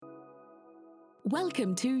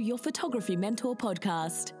Welcome to Your Photography Mentor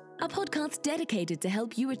podcast, a podcast dedicated to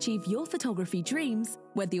help you achieve your photography dreams,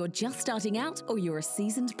 whether you're just starting out or you're a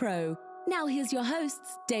seasoned pro. Now here's your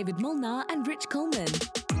hosts, David Molnar and Rich Coleman.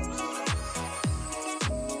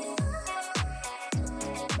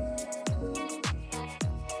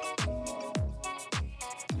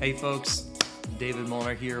 Hey folks, David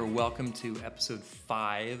Molnar here. Welcome to episode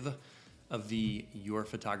 5 of the Your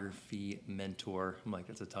Photography Mentor. I'm like,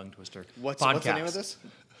 that's a tongue twister. What's the name of this?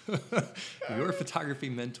 Your Photography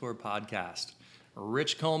Mentor podcast.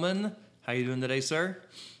 Rich Coleman, how you doing today, sir?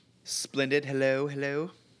 Splendid. Hello.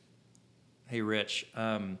 Hey, Rich.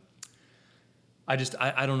 I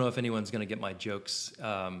don't know if anyone's going to get my jokes.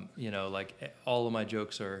 Like all of my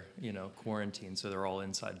jokes are, quarantined, so they're all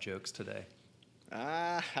inside jokes today.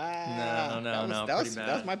 No.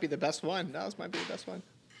 That might be the best one.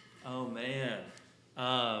 Oh, man.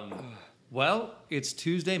 Well, it's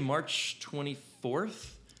Tuesday, March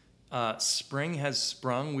 24th. Spring has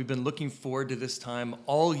sprung. We've been looking forward to this time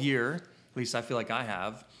all year. At least I feel like I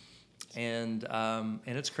have. And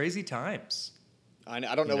it's crazy times. I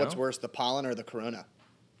don't know what's worse, the pollen or the corona.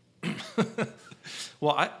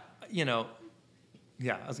 Well, I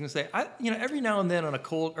was going to say, every now and then on a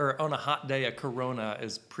cold or on a hot day, a corona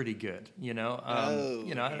is pretty good, With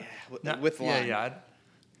lime. Yeah.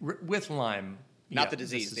 With lime. Not the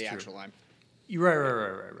disease, the actual lime.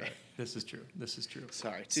 Right. This is true.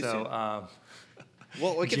 Sorry, too soon. Well,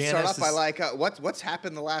 we can start off by what's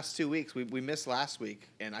happened the last 2 weeks? We missed last week,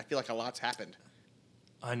 and I feel like a lot's happened.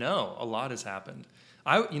 I know, a lot has happened.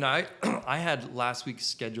 I had last week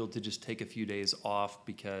scheduled to just take a few days off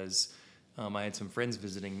because I had some friends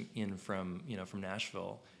visiting in from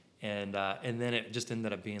Nashville, and then it just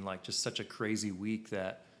ended up being like just such a crazy week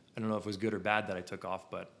that I don't know if it was good or bad that I took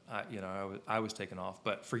off, but I was taken off.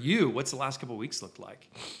 But for you, what's the last couple of weeks looked like?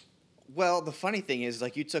 Well, the funny thing is,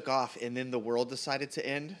 like, you took off, and then the world decided to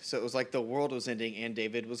end. So it was like the world was ending, and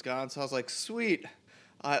David was gone. So I was like, sweet,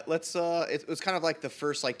 let's. It was kind of like the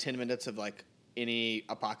first 10 minutes of any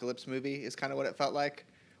apocalypse movie is kind of what it felt like,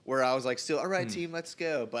 where I was like, still, all right, team, let's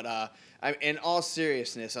go. But in all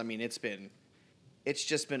seriousness, I mean, it's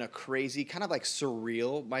just been a crazy kind of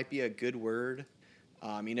surreal might be a good word.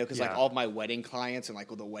 Because all of my wedding clients and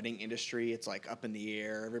the wedding industry, it's up in the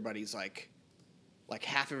air. Everybody's like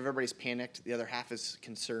half of everybody's panicked, the other half is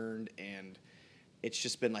concerned, and it's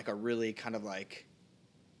just been a really kind of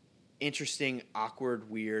interesting, awkward,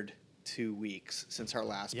 weird 2 weeks since our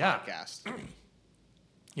last podcast.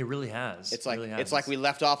 It really has. It's like we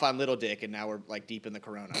left off on Little Dick and now we're deep in the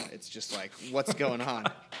corona. It's just what's going on?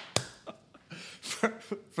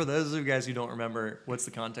 For those of you guys who don't remember, what's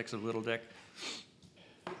the context of Little Dick?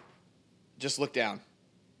 Just look down.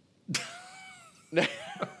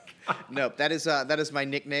 Nope, that is my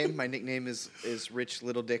nickname. My nickname is Rich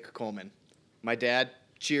Little Dick Coleman. My dad,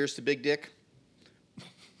 cheers to Big Dick.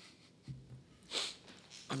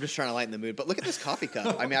 I'm just trying to lighten the mood, but look at this coffee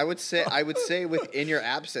cup. I mean, I would say within your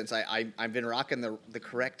absence, I've been rocking the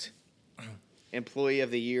correct employee of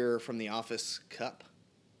the year from the office cup.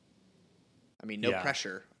 I mean, no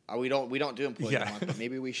pressure. We don't do employee of the month, but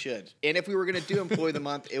maybe we should. And if we were going to do employee of the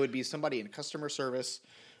month, it would be somebody in customer service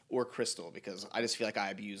or Crystal, because I just feel like I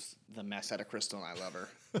abuse the mess out of Crystal and I love her.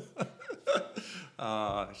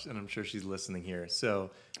 And I'm sure she's listening here.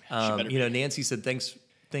 So, Nancy said,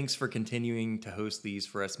 thanks for continuing to host these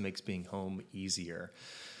for us, makes being home easier.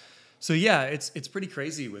 So yeah, it's pretty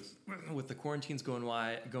crazy with the quarantines going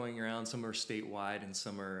around. Some are statewide and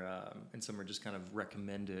some are just kind of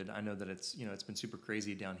recommended. I know that it's been super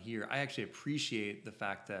crazy down here. I actually appreciate the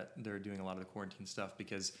fact that they're doing a lot of the quarantine stuff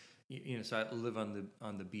because so I live on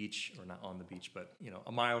the beach, or not on the beach, but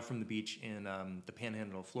a mile from the beach in the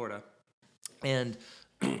Panhandle of Florida, and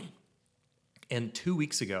 2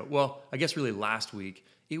 weeks ago, well, I guess really last week,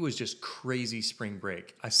 it was just crazy spring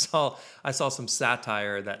break. I saw some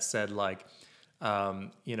satire that said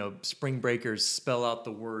spring breakers spell out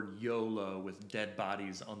the word YOLO with dead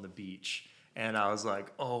bodies on the beach. And I was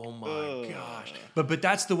like, oh my gosh. But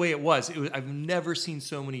that's the way it was. I've never seen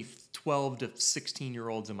so many 12 to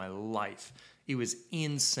 16-year-olds in my life. It was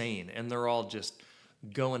insane. And they're all just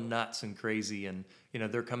going nuts and crazy. And,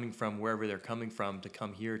 they're coming from wherever they're coming from to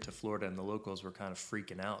come here to Florida. And the locals were kind of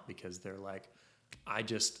freaking out because they're like,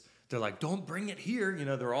 they're like, don't bring it here.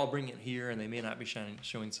 They're all bringing it here, and they may not be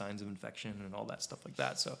showing signs of infection and all that stuff like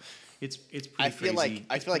that. So it's pretty crazy.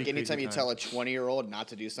 I feel like anytime you tell a 20-year-old not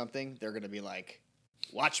to do something, they're going to be like,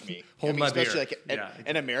 watch me. Hold my beer. Especially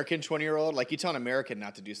an American 20-year-old. You tell an American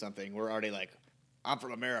not to do something, we're already like, I'm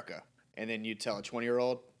from America. And then you tell a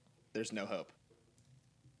 20-year-old, there's no hope.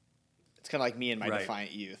 It's kind of like me and my Right.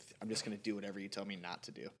 defiant youth. I'm just going to do whatever you tell me not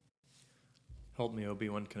to do. Help me,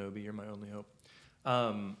 Obi-Wan Kenobi. You're my only hope.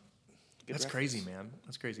 That's reference. crazy, man.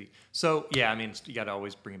 That's crazy. So, yeah, I mean, you got to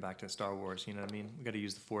always bring it back to Star Wars. You know what I mean? We got to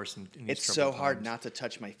use the Force in these It's so troubled hard times. not to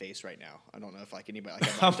touch my face right now. I don't know if like anybody.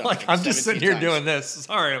 Like, I'm done like, it I'm just sitting 17 here times. doing this.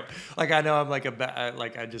 Sorry. Like, I know I'm like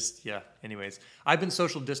like I just, yeah. Anyways, I've been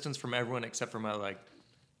social distance from everyone except for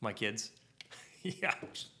my kids. Yeah.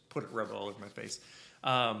 Just rub it all over my face.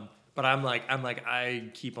 But I'm like,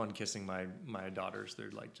 I keep on kissing my daughters.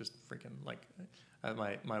 They're like just freaking like,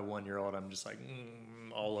 my 1-year-old. I'm just like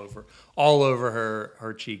all over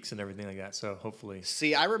her cheeks and everything like that. So hopefully.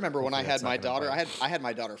 See, I remember when I Hopefully had that's my not gonna daughter. bite. I had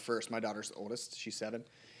my daughter first. My daughter's the oldest. She's 7,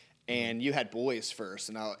 and you had boys first.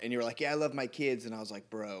 And you were like, "Yeah, I love my kids." And I was like,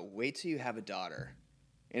 "Bro, wait till you have a daughter."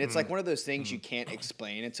 And it's like one of those things you can't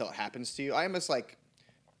explain until it happens to you. I almost like,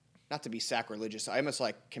 not to be sacrilegious, I almost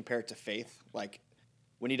like compare it to faith. Like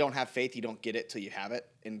when you don't have faith, you don't get it till you have it.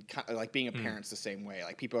 And kind of like being a parent's the same way.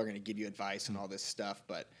 Like people are going to give you advice and all this stuff,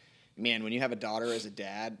 but man, when you have a daughter as a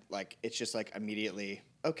dad, like it's just like immediately,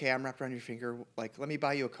 okay, I'm wrapped around your finger. Like, let me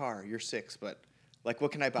buy you a car. You're 6, but like,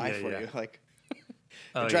 what can I buy for you? Like,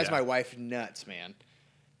 Oh, it drives yeah. my wife nuts, man.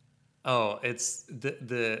 Oh, it's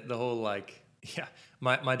the whole like, yeah.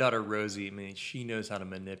 My daughter Rosie, I mean, she knows how to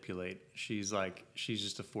manipulate. She's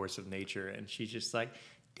just a force of nature, and she's just like,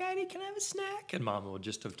 Daddy, can I have a snack? And Mom will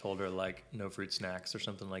just have told her like no fruit snacks or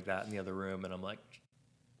something like that in the other room, and I'm like,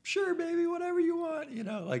 sure, baby, whatever you want, you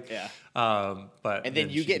know, like, Yeah. But And then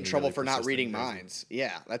you she get can in be trouble really for not persistent reading and crazy. minds.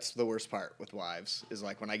 Yeah, that's the worst part with wives is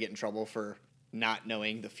like when I get in trouble for not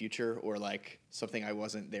knowing the future or like something I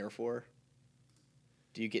wasn't there for.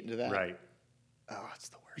 Do you get into that? Right? Oh, it's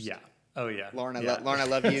the worst. Yeah. Oh yeah. Lauren, Yeah. Lauren, I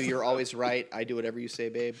love you. You're always right. I do whatever you say,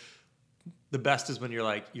 babe. The best is when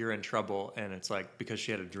you're in trouble and it's like because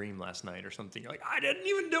she had a dream last night or something. You're like, I didn't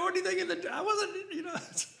even do anything I wasn't, you know.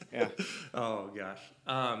 Yeah. Oh gosh.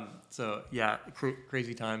 So yeah,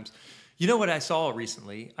 crazy times. You know what I saw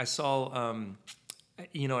recently? I saw,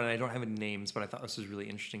 you know, and I don't have any names, but I thought this was really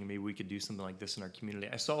interesting. Maybe we could do something like this in our community.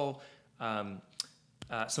 I saw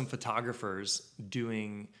some photographers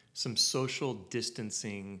doing some social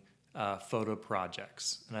distancing photo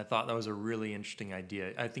projects, and I thought that was a really interesting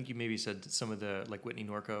idea. I think you maybe said some of the like Whitney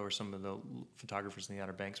Norco or some of the photographers in the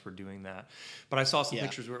Outer Banks were doing that, but I saw some Yeah.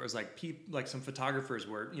 pictures where it was like like some photographers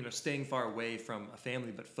were staying far away from a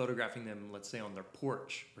family but photographing them, let's say on their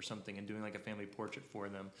porch or something, and doing like a family portrait for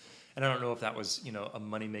them. And I don't know if that was a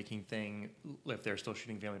money making thing, if they're still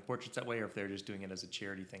shooting family portraits that way, or if they're just doing it as a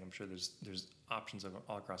charity thing. I'm sure there's options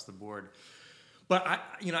all across the board. But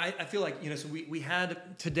I feel like so we had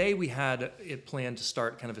it planned to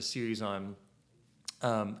start kind of a series on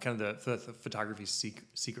kind of the photography's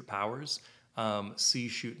secret powers, see,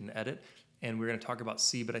 shoot, and edit. And we're going to talk about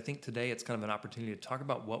see, but I think today it's kind of an opportunity to talk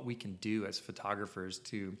about what we can do as photographers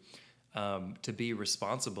to be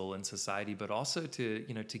responsible in society, but also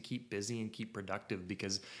to keep busy and keep productive.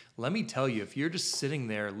 Because let me tell you, if you're just sitting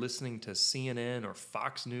there listening to CNN or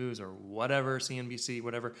Fox News or whatever, CNBC,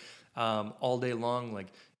 whatever, all day long, like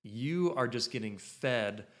you are just getting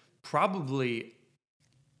fed probably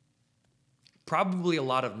a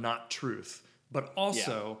lot of not truth, but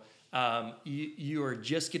also you are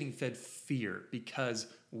just getting fed fear, because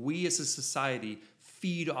we as a society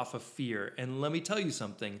feed off of fear. And let me tell you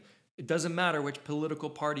something. It doesn't matter which political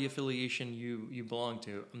party affiliation you belong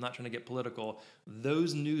to. I'm not trying to get political.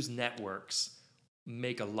 Those news networks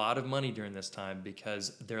make a lot of money during this time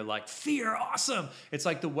because they're like, fear, awesome. It's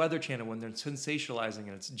like the Weather Channel when they're sensationalizing,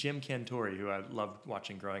 and it's Jim Cantori, who I loved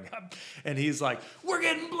watching growing up. And he's like, we're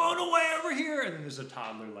getting blown away over here. And then there's a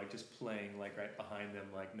toddler like just playing like right behind them,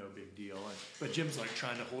 like no big deal. But Jim's like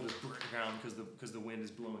trying to hold his ground because the wind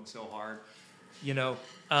is blowing so hard. They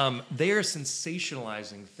are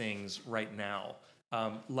sensationalizing things right now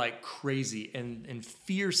like crazy, and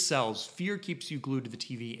fear sells. Fear keeps you glued to the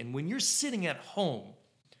TV. And when you're sitting at home,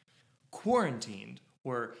 quarantined,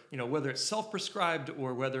 or whether it's self-prescribed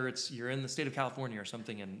or whether it's you're in the state of California or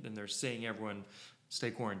something, and they're saying everyone stay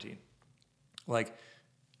quarantined, like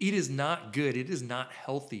it is not good. It is not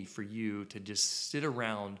healthy for you to just sit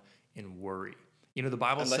around and worry. The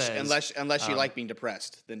Bible says unless you like being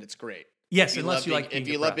depressed, then it's great. Yes, unless you like being if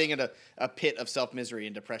you depressed. love being in a pit of self-misery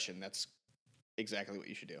and depression, that's exactly what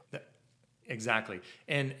you should do. Exactly.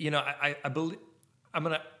 And I believe I'm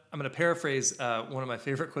gonna paraphrase one of my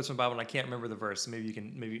favorite quotes from the Bible, and I can't remember the verse, so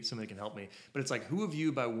maybe somebody can help me. But it's like, who of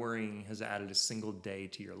you by worrying has added a single day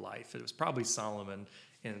to your life? It was probably Solomon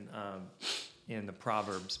in the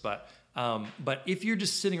Proverbs, but But if you're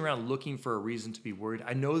just sitting around looking for a reason to be worried,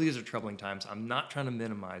 I know these are troubling times. I'm not trying to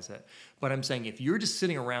minimize it. But I'm saying if you're just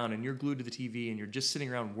sitting around and you're glued to the TV and you're just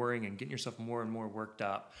sitting around worrying and getting yourself more and more worked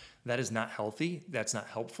up, that is not healthy. That's not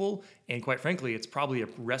helpful. And quite frankly, it's probably a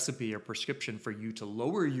recipe or prescription for you to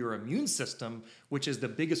lower your immune system, which is the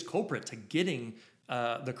biggest culprit to getting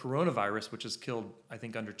the coronavirus, which has killed, I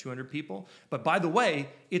think, under 200 people. But by the way,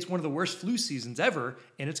 it's one of the worst flu seasons ever,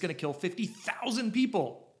 and it's going to kill 50,000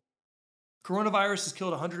 people. Coronavirus has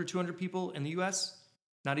killed 100 or 200 people in the US,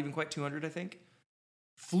 not even quite 200, I think.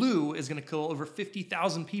 Flu is going to kill over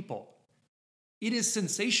 50,000 people. It is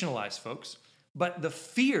sensationalized, folks, but the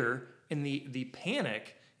fear and the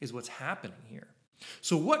panic is what's happening here.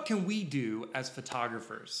 So what can we do as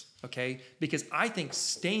photographers, okay? Because I think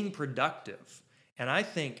staying productive, and I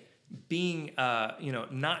think being,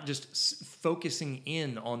 not just focusing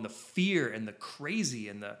in on the fear and the crazy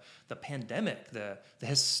and the pandemic, the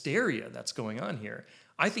hysteria that's going on here,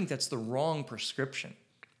 I think that's the wrong prescription,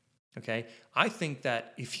 okay? I think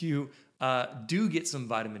that if you do get some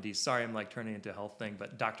vitamin D, sorry, I'm like turning into a health thing,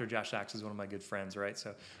 but Dr. Josh Axe is one of my good friends, right?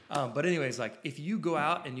 So, but anyways, like if you go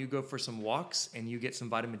out and you go for some walks and you get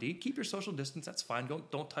some vitamin D, keep your social distance, that's fine.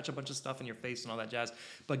 Don't touch a bunch of stuff in your face and all that jazz,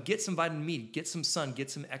 but get some vitamin D, get some sun,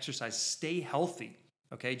 get some exercise, stay healthy.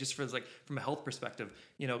 Okay, just for like from a health perspective,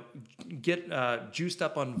 get juiced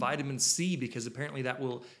up on vitamin C because apparently that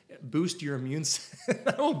will boost your immune system.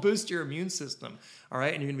 All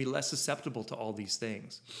right, and you're gonna be less susceptible to all these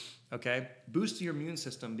things. Okay, boost your immune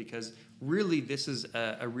system because really this is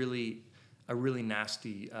a really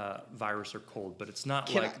nasty virus or cold, but it's not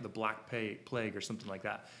the Black Plague or something like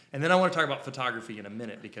that. And then I want to talk about photography in a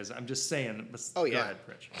minute because I'm just saying. Go ahead,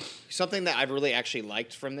 Rich. Something that I've really actually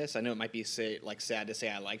liked from this, I know it might be sad to say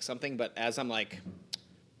I like something, but as I'm like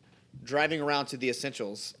driving around to the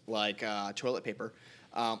essentials like toilet paper,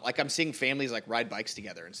 like I'm seeing families like ride bikes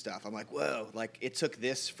together and stuff. I'm like, whoa! Like it took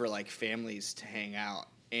this for like families to hang out,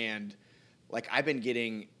 and like I've been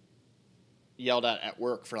getting yelled at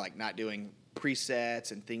work for like not doing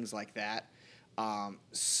presets and things like that.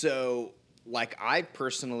 So like I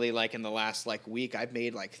personally, like in the last like week, I've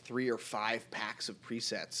made like 3 or 5 packs of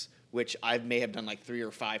presets, which I may have done like 3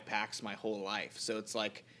 or 5 packs my whole life. So it's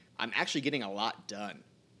like I'm actually getting a lot done,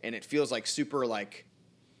 and it feels like super like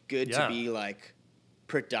good to be like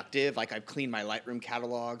productive. Like I've cleaned my Lightroom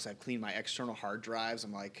catalogs, I've cleaned my external hard drives.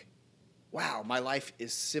 I'm like, wow, my life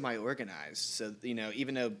is semi-organized. So,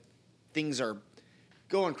 even though things are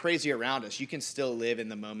going crazy around us, you can still live in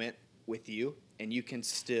the moment with you, and you can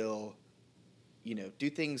still, do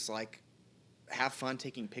things like have fun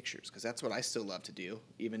taking pictures, because that's what I still love to do.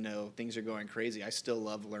 Even though things are going crazy, I still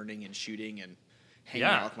love learning and shooting and hanging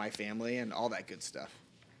out with my family and all that good stuff.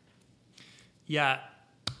 Yeah,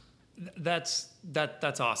 that's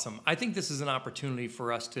awesome. I think this is an opportunity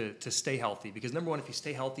for us to stay healthy, because number one, if you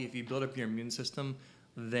stay healthy, if you build up your immune system,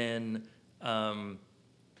 then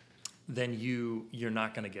you're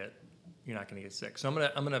not going to get sick. So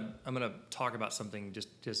I'm gonna talk about something just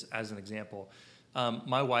as an example.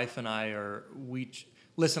 My wife and I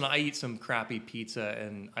I eat some crappy pizza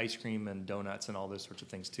and ice cream and donuts and all those sorts of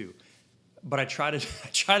things too, but I try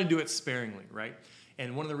to do it sparingly, right?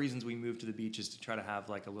 And one of the reasons we moved to the beach is to try to have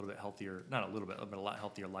like a little bit healthier, not a little bit, but a lot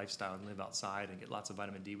healthier lifestyle and live outside and get lots of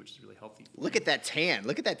vitamin D, which is really healthy. Look at that tan.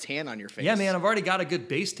 Look at that tan on your face. Yeah, man, I've already got a good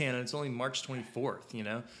base tan, and it's only March 24th,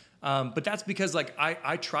 But that's because like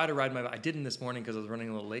I try to ride I didn't this morning because I was running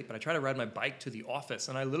a little late, but I try to ride my bike to the office,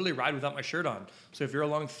 and I literally ride without my shirt on. So if you're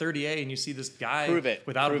along 30A and you see this guy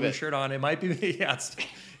without a blue shirt on, it might be me. Yeah,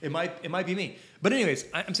 it might be me. But anyways,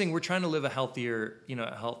 I'm saying we're trying to live a healthier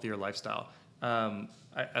lifestyle.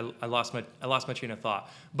 I lost my train of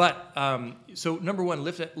thought. But so number one,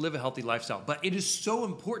 live a healthy lifestyle. But it is so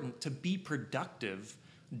important to be productive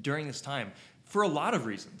during this time for a lot of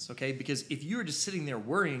reasons, okay? Because if you're just sitting there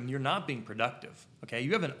worrying, you're not being productive, okay?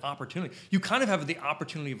 You have an opportunity. You kind of have the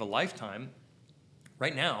opportunity of a lifetime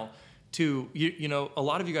right now to, a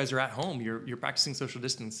lot of you guys are at home. You're practicing social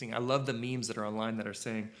distancing. I love the memes that are online that are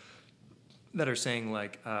saying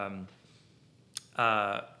like,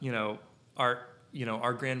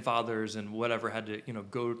 our grandfathers and whatever had to,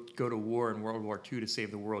 go to war in World War II to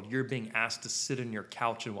save the world. You're being asked to sit on your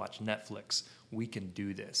couch and watch Netflix. we can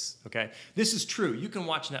do this, okay? This is true. You can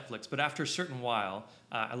watch Netflix, but after a certain while,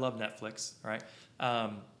 I love Netflix, all right?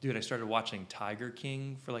 Dude, I started watching Tiger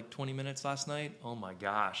King for like 20 minutes last night. Oh my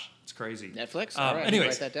gosh, it's crazy. Netflix? All right,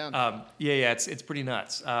 anyways, write that down. it's pretty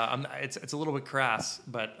nuts. It's a little bit crass,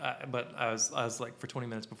 but I was like for 20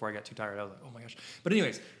 minutes before I got too tired. I was like, oh my gosh. But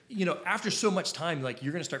anyways, you know, after so much time, like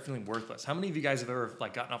you're gonna start feeling worthless. How many of you guys have ever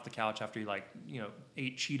like gotten off the couch after you like, you know,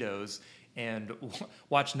 ate Cheetos and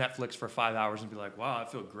watch Netflix for 5 hours and be like, wow, I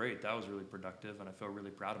feel great. That was really productive and I feel really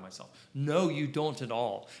proud of myself. No, you don't at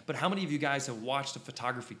all. But how many of you guys have watched a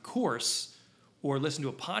photography course or listened to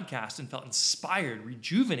a podcast and felt inspired,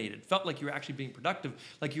 rejuvenated, felt like you were actually being productive,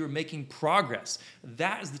 like you were making progress?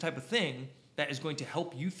 That is the type of thing that is going to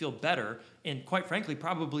help you feel better and, quite frankly,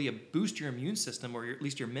 probably boost your immune system or at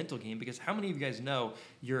least your mental game, because how many of you guys know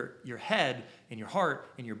your head and your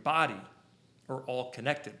heart and your body are all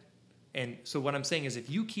connected? And so what I'm saying is if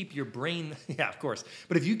you keep your brain, yeah, of course,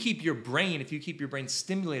 but if you keep your brain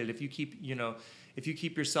stimulated, if you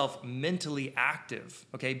keep yourself mentally active,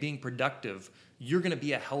 okay, being productive, you're going to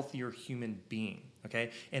be a healthier human being,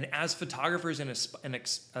 okay? And as photographers and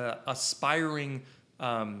aspiring,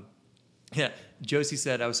 Josie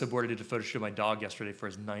said, I was so bored I did a photo shoot of my dog yesterday for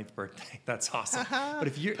his 9th birthday. That's awesome. But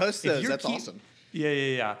if you're Post those, that's awesome.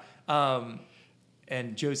 Yeah.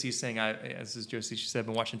 And Josie's saying, this is Josie, she said, I've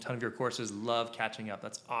been watching a ton of your courses, love catching up.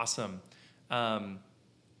 That's awesome.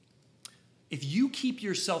 If you keep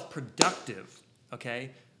yourself productive,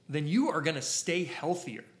 okay, then you are going to stay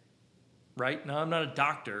healthier, right? Now, I'm not a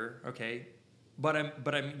doctor, okay, but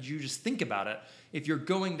you just think about it. If you're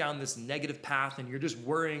going down this negative path and you're just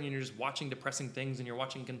worrying and you're just watching depressing things and you're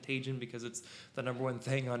watching Contagion because it's the #1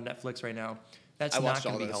 thing on Netflix right now, that's not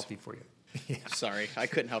going to be healthy for you. Yeah. Sorry, I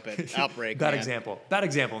couldn't help it. Outbreak. Bad example,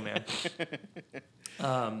 man.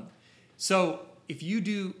 So if you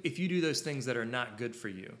do those things that are not good for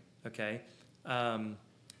you, okay,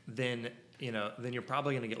 then you're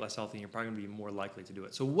probably going to get less healthy and you're probably going to be more likely to do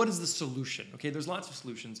it. So what is the solution? Okay, there's lots of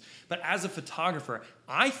solutions, but as a photographer,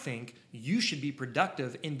 I think you should be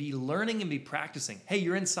productive and be learning and be practicing. Hey,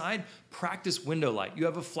 you're inside, practice window light. You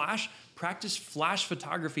have a flash, practice flash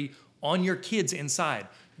photography on your kids inside.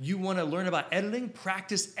 You want to learn about editing,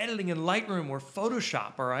 practice editing in Lightroom or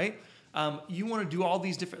Photoshop, all right? You want to do all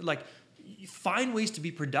these different, find ways to be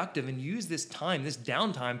productive and use this time, this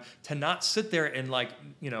downtime, to not sit there and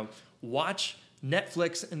watch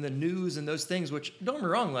Netflix and the news and those things, which, don't get me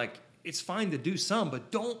wrong, it's fine to do some, but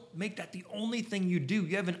don't make that the only thing you do.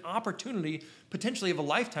 You have an opportunity, potentially of a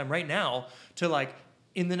lifetime right now, to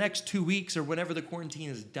in the next 2 weeks or whenever the quarantine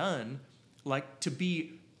is done, to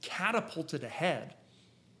be catapulted ahead.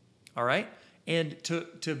 All right? And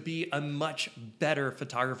to be a much better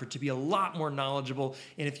photographer, to be a lot more knowledgeable.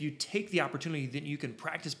 And if you take the opportunity, then you can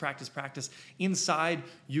practice. Inside,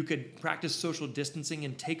 you could practice social distancing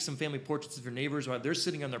and take some family portraits of your neighbors while they're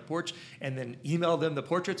sitting on their porch and then email them the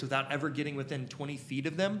portraits without ever getting within 20 feet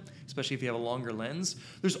of them, especially if you have a longer lens.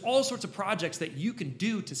 There's all sorts of projects that you can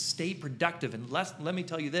do to stay productive. And let me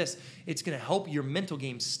tell you this, it's going to help your mental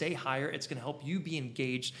game stay higher. It's going to help you be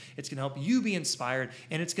engaged. It's going to help you be inspired.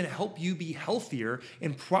 And it's going to help you be healthier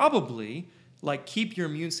and probably keep your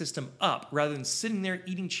immune system up rather than sitting there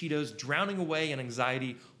eating Cheetos, drowning away in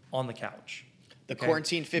anxiety on the couch. The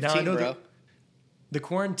quarantine 15, bro. The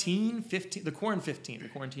quarantine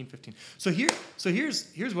 15. So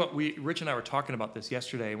here's what Rich and I were talking about this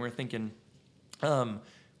yesterday, and we're thinking,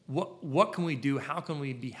 what can we do? How can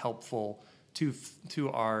we be helpful to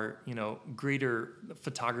our greater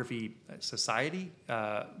photography society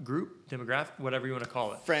group, demographic, whatever you want to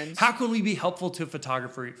call it, friends? How can we be helpful to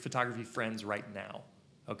photography friends right now?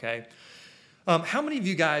 Okay. How many of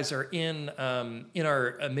you guys are in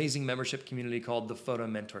our amazing membership community called the Photo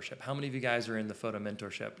Mentorship? How many of you guys are in the Photo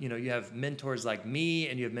Mentorship? You have mentors like me,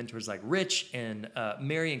 and you have mentors like Rich and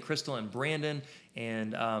Mary and Crystal and Brandon,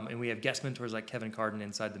 and we have guest mentors like Kevin Carden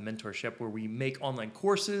inside the mentorship, where we make online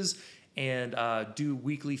courses and do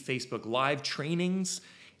weekly Facebook Live trainings,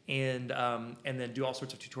 and then do all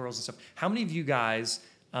sorts of tutorials and stuff. How many of you guys?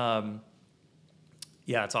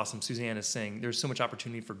 Yeah, it's awesome. Suzanne is saying there's so much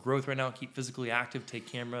opportunity for growth right now. Keep physically active. Take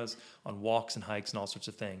cameras on walks and hikes and all sorts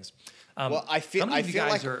of things. Well, I feel like.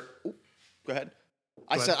 Go ahead.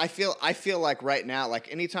 I feel like right now,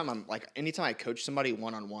 anytime I coach somebody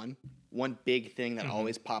one-on-one, one big thing that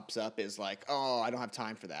always pops up is oh, I don't have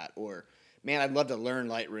time for that, or man, I'd love to learn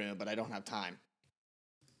Lightroom, but I don't have time.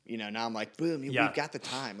 Now I'm boom, we've got the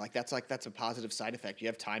time. That's a positive side effect. You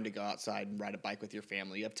have time to go outside and ride a bike with your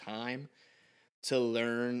family. You have time to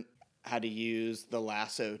learn how to use the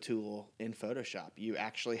lasso tool in Photoshop. You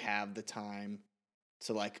actually have the time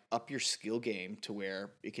to like up your skill game to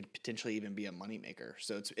where it could potentially even be a moneymaker.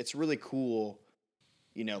 So it's really cool,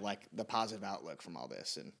 you know, like the positive outlook from all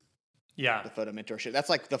this and Yeah. the photo mentorship. That's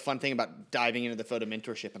like the fun thing about diving into the photo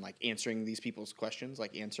mentorship and like answering these people's questions,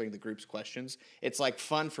 like answering the group's questions. It's like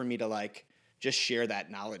fun for me to like just share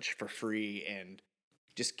that knowledge for free and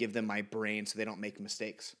just give them my brain so they don't make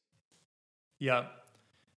mistakes. Yeah.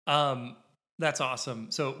 That's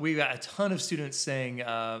awesome. So we got a ton of students saying,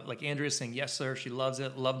 like Andrea's saying, yes, sir, she loves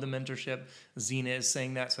it, love the mentorship. Zena is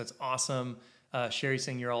saying that, so it's awesome. Sherry's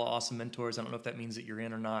saying you're all awesome mentors. I don't know if that means that you're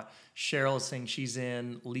in or not. Cheryl is saying she's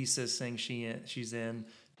in. Lisa is saying she's in.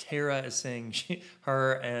 Tara is saying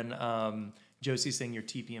her, and Josie's saying your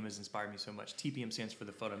TPM has inspired me so much. TPM stands for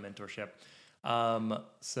the photo mentorship.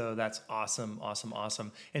 So that's awesome, awesome,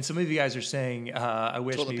 awesome. And some of you guys are saying, I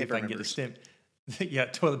wish Toilet maybe if paper I can get the members. yeah,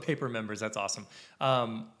 toilet paper members. That's awesome.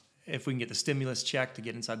 If we can get the stimulus check to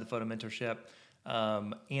get inside the photo mentorship.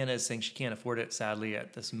 Anna is saying she can't afford it, sadly,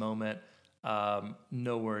 at this moment.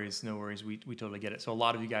 No worries, no worries. We totally get it. So a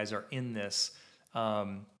lot of you guys are in this.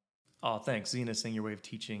 Oh, thanks. Zena saying your way of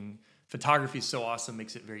teaching photography is so awesome,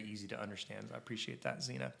 makes it very easy to understand. I appreciate that,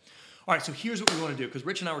 Zena. All right, so here's what we want to do, because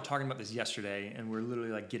Rich and I were talking about this yesterday, and we're literally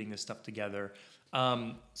like getting this stuff together.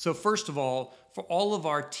 So first of all, for all of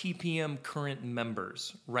our TPM current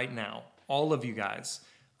members right now, all of you guys,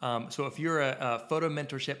 so if you're a photo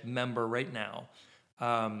mentorship member right now,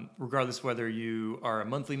 regardless whether you are a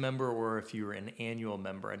monthly member or if you're an annual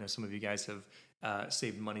member, I know some of you guys have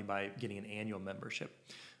saved money by getting an annual membership.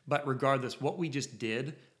 But regardless, what we just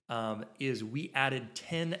did is we added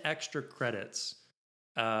 10 extra credits.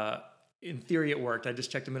 In theory, it worked. I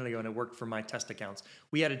just checked a minute ago, and it worked for my test accounts.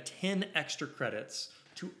 We added 10 extra credits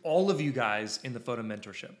to all of you guys in the photo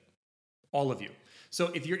mentorship. All of you.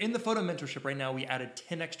 So if you're in the photo mentorship right now, we added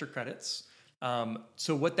 10 extra credits.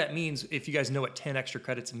 So what that means, if you guys know what 10 extra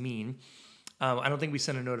credits mean, I don't think we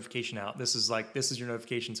sent a notification out. This is your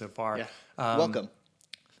notification so far. Yeah. Welcome.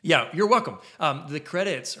 Yeah, you're welcome. The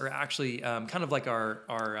credits are actually kind of like our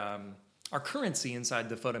currency inside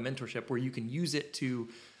the photo mentorship, where you can use it to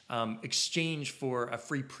exchange for a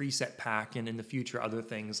free preset pack, and in the future other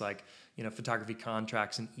things like photography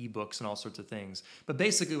contracts and ebooks and all sorts of things. But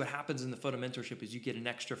basically, what happens in the photo mentorship is you get an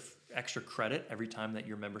extra credit every time that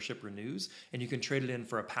your membership renews, and you can trade it in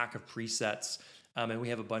for a pack of presets. And we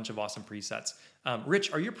have a bunch of awesome presets.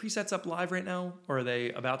 Rich, are your presets up live right now, or are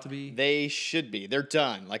they about to be? They should be. They're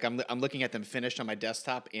done. Like I'm looking at them finished on my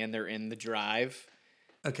desktop, and they're in the drive.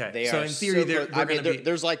 Okay, They so are in theory, they're I going mean, to be.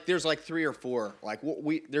 there's like 3 or 4. Like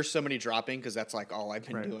there's so many dropping because that's like all I've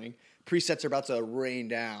been Right. doing. Presets are about to rain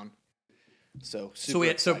down. So super So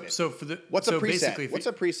excited. so for the What's a preset? basically, What's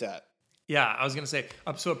a preset? Yeah, I was going to say.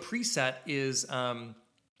 So a preset is a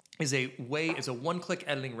one-click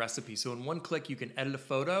editing recipe. So in one click, you can edit a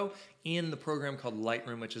photo in the program called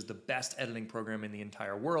Lightroom, which is the best editing program in the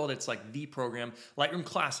entire world. It's like the program. Lightroom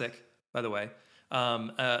Classic, by the way.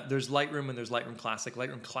 There's Lightroom and there's Lightroom Classic.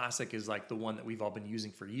 Lightroom Classic is like the one that we've all been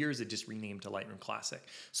using for years. It just renamed to Lightroom Classic.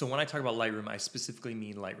 So when I talk about Lightroom, I specifically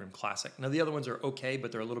mean Lightroom Classic. Now the other ones are okay,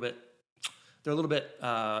 but they're a little bit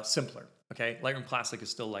simpler. Okay, Lightroom Classic is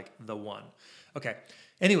still like the one. Okay.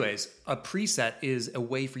 Anyways, a preset is a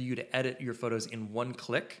way for you to edit your photos in one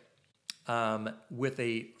click with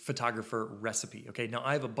a photographer recipe. Okay, now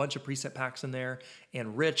I have a bunch of preset packs in there,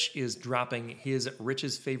 and Rich is dropping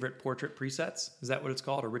Rich's favorite portrait presets. Is that what it's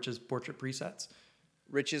called, or Rich's portrait presets?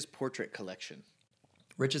 Rich's portrait collection.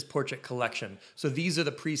 Rich's portrait collection. So these are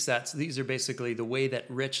the presets. These are basically the way that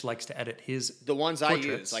Rich likes to edit his The ones portraits. I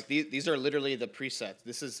use. Like these are literally the presets.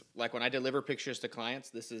 This is like when I deliver pictures to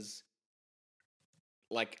clients, this is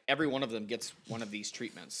like every one of them gets one of these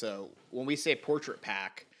treatments. So when we say portrait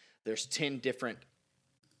pack, there's 10 different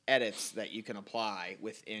edits that you can apply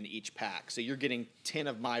within each pack. So you're getting 10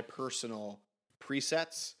 of my personal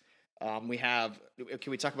presets. Can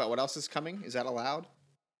we talk about what else is coming? Is that allowed?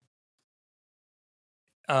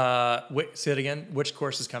 Wait, say it again. Which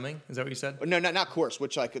course is coming? Is that what you said? No, not course.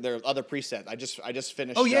 Which like there are other presets. I just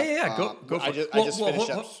finished. Oh, yeah, up, yeah. Go for it. I just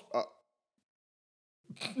finished up.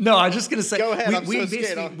 No, I was just gonna say. Go ahead, I'm so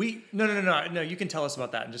scared. No. You can tell us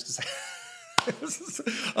about that in just a second.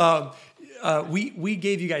 We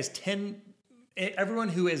gave you guys 10. Everyone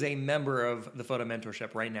who is a member of the Photo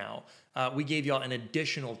Mentorship right now, we gave y'all an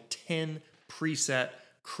additional 10 preset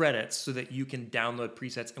credits so that you can download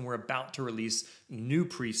presets, and we're about to release new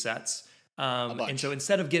presets. And so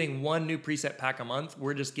instead of getting one new preset pack a month,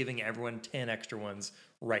 we're just giving everyone 10 extra ones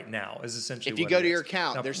right now. Is essentially If you what go it to is. your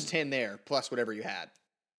account, Now, there's 10 there plus whatever you had.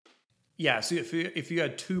 yeah, so if you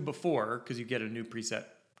had 2 before, because you get a new preset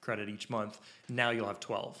credit each month, now you'll have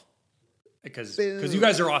 12. because you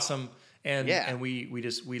guys are awesome, and we love we you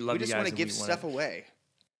just guys. want to give stuff away.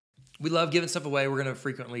 We love giving stuff away. We're gonna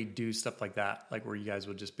frequently do stuff like that, like where you guys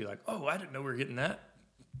would just be like, "Oh, I didn't know we were getting that."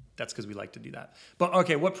 That's because we like to do that. But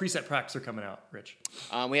okay, what preset packs are coming out, Rich?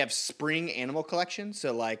 We have spring animal collection,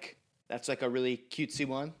 so like that's like a really cutesy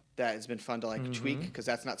one that has been fun to like tweak because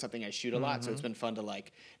that's not something I shoot a lot, so it's been fun to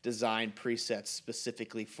like design presets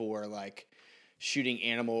specifically for like shooting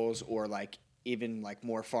animals or like even like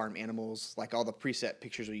more farm animals. Like all the preset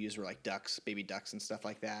pictures we use were like ducks, baby ducks and stuff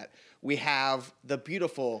like that. We have the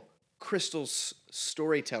beautiful Crystal's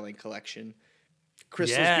storytelling collection.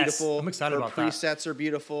 Crystal's beautiful. I'm excited about that. Presets are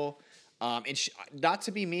beautiful. And not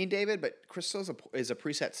to be mean, David, but Crystal is a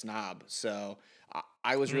preset snob. So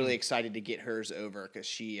I was really excited to get hers over because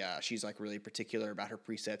she's like really particular about her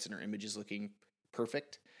presets and her images looking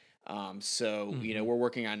perfect. You know, we're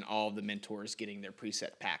working on all of the mentors getting their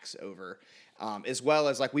preset packs over, as well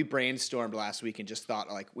as like we brainstormed last week and just thought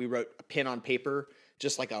like we wrote a pen on paper,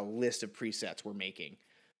 just like a list of presets we're making,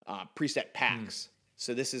 preset packs.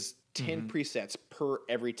 So this is 10 presets per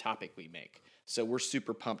every topic we make. So we're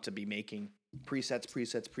super pumped to be making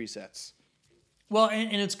presets. Well,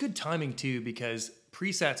 and it's good timing too because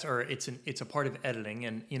presets are it's a part of editing,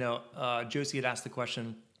 and you know, Josie had asked the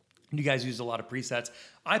question, you guys use a lot of presets.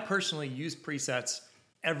 I personally use presets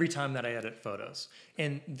every time that I edit photos,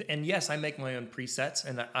 and yes, I make my own presets,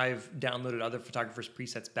 and I've downloaded other photographers'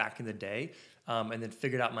 presets back in the day, and then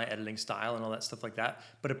figured out my editing style and all that stuff like that.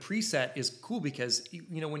 But a preset is cool because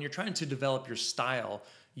you know when you're trying to develop your style,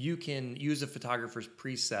 you can use a photographer's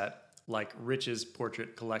preset like Rich's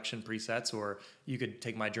portrait collection presets, or you could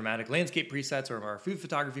take my dramatic landscape presets or our food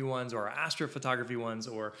photography ones or our astrophotography ones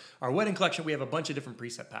or our wedding collection. We have a bunch of different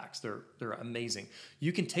preset packs. They're amazing.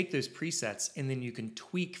 You can take those presets and then you can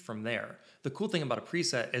tweak from there. The cool thing about a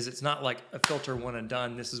preset is it's not like a filter one and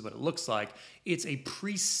done. This is what it looks like. It's a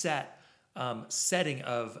preset setting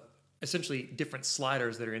of essentially different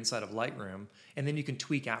sliders that are inside of Lightroom, and then you can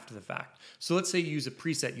tweak after the fact. So let's say you use a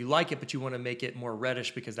preset, you like it, but you want to make it more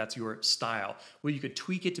reddish because that's your style. Well, you could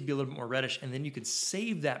tweak it to be a little bit more reddish, and then you could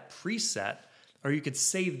save that preset, or you could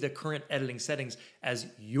save the current editing settings as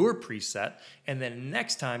your preset, and then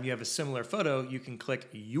next time you have a similar photo, you can click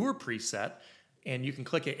your preset, and you can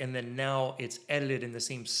click it, and then now it's edited in the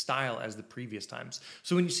same style as the previous times.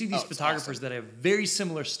 So when you see these photographers that have very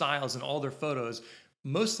similar styles in all their photos,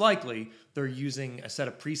 most likely they're using a set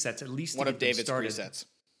of presets, at least one of David's presets.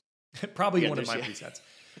 Probably one of my presets.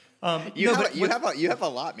 You have a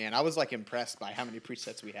lot, man. I was like impressed by how many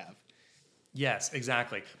presets we have. Yes,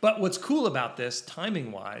 exactly. But what's cool about this,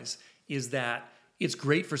 timing wise, is that it's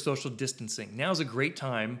great for social distancing. Now's a great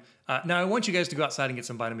time. Now I want you guys to go outside and get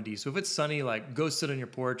some vitamin D. So if it's sunny, like go sit on your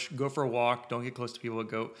porch, go for a walk. Don't get close to people.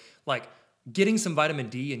 Go like getting some vitamin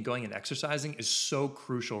D and going and exercising is so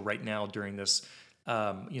crucial right now during this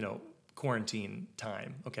quarantine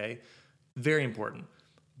time, okay? Very important.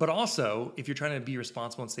 But also, if you're trying to be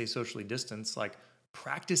responsible and stay socially distanced, like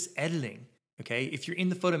practice editing, okay? If you're in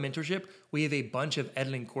the photo mentorship, we have a bunch of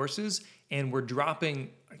editing courses, and we're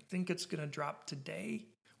dropping, I think it's gonna drop today.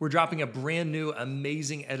 We're dropping a brand new,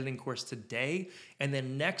 amazing editing course today. And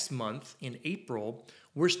then next month in April,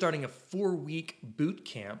 we're starting a 4-week boot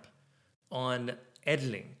camp on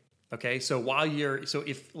editing. Okay, so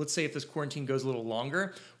let's say if this quarantine goes a little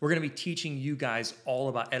longer, we're gonna be teaching you guys all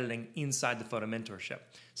about editing inside the photo mentorship.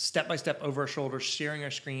 Step by step over our shoulder, sharing our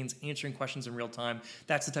screens, answering questions in real time.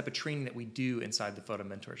 That's the type of training that we do inside the photo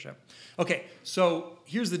mentorship. Okay, so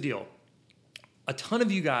here's the deal. A ton of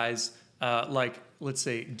you guys, let's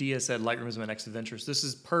say Dia said Lightroom is my next adventure. So this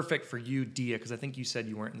is perfect for you, Dia, because I think you said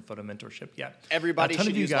you weren't in the photo mentorship yet. Everybody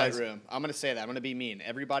should use Lightroom. I'm gonna say that. I'm gonna be mean.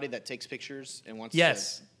 Everybody that takes pictures and wants to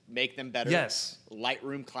make them better. Yes.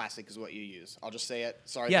 Lightroom Classic is what you use. I'll just say it.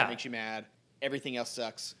 Sorry if that makes you mad. Everything else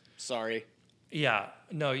sucks. Sorry. Yeah.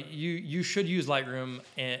 No, you should use Lightroom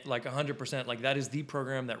and like 100%. Like that is the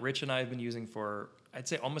program that Rich and I have been using for, I'd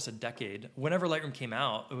say almost a decade. Whenever Lightroom came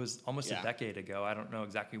out, it was almost a decade ago. I don't know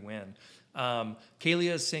exactly when.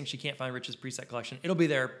 Kalia is saying she can't find Rich's preset collection. It'll be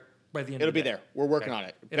there by the end of the day. It'll be there. We're working on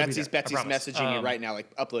it. Betsy's messaging you right now,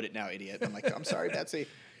 like, upload it now, idiot. I'm like, I'm sorry, Betsy.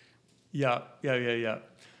 Yeah.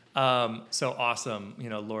 So awesome.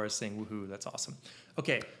 Laura's saying woohoo. That's awesome.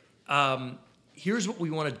 Okay. Here's what we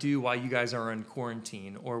want to do while you guys are in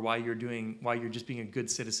quarantine, or while you're just being a good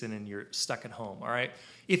citizen and you're stuck at home. All right.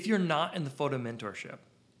 If you're not in the photo mentorship,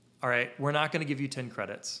 all right, we're not going to give you 10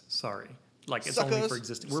 credits. Sorry. Like it's only for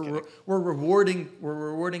existing. We're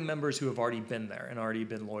rewarding members who have already been there and already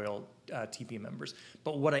been loyal TP members.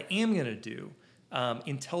 But what I am going to do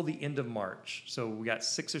until the end of March, so we got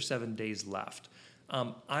 6 or 7 days left.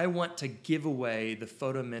 I want to give away the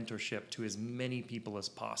photo mentorship to as many people as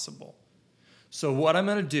possible. So what I'm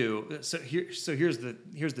going to do, here's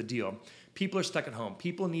the deal. People are stuck at home.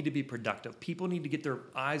 People need to be productive. People need to get their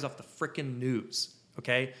eyes off the frickin' news,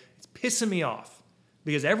 okay? It's pissing me off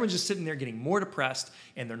because everyone's just sitting there getting more depressed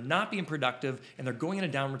and they're not being productive and they're going in a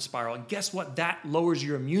downward spiral. And guess what? That lowers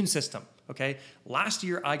your immune system, okay? Last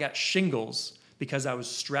year, I got shingles because I was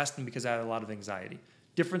stressed and because I had a lot of anxiety.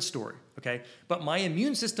 Different story, okay? But my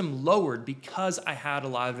immune system lowered because I had a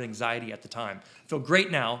lot of anxiety at the time. I feel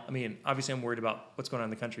great now. I mean, obviously I'm worried about what's going on in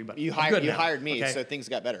the country, but you hired me, okay? So things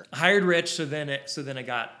got better. I hired Rich, so then it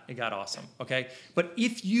got awesome, okay? But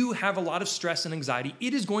if you have a lot of stress and anxiety,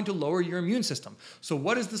 it is going to lower your immune system. So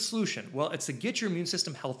what is the solution? Well, it's to get your immune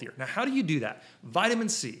system healthier. Now, how do you do that? Vitamin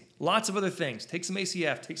C, lots of other things. Take some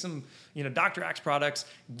ACF, take some, Dr. Axe products,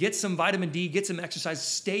 get some vitamin D, get some exercise,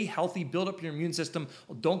 stay healthy, build up your immune system.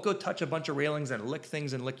 Don't go touch a bunch of railings and lick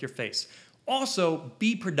things and lick your face. Also,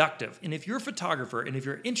 be productive. And if you're a photographer and if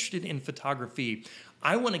you're interested in photography,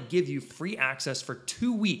 I want to give you free access for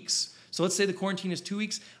 2 weeks. So let's say the quarantine is 2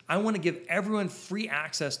 weeks. I want to give everyone free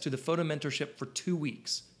access to the photo mentorship for 2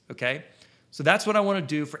 weeks, okay? So that's what I want to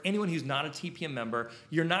do for anyone who's not a TPM member.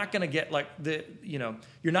 You're not going to get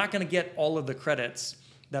you're not going to get all of the credits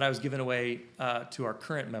that I was giving away to our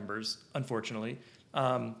current members, unfortunately.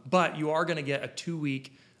 But you are going to get a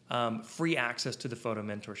 2-week free access to the photo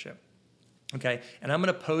mentorship. Okay, and I'm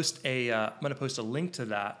going to post a link to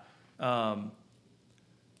that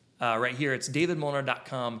right here. It's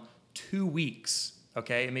davidmolnar.com 2 weeks.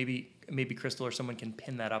 Okay, and maybe Crystal or someone can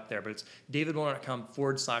pin that up there, but it's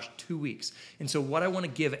davidmolnar.com/2 weeks. And so what I want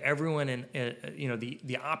to give everyone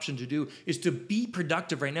the option to do is to be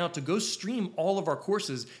productive right now, to go stream all of our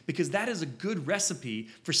courses, because that is a good recipe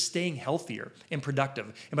for staying healthier and productive.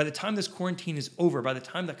 And by the time this quarantine is over, by the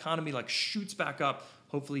time the economy shoots back up,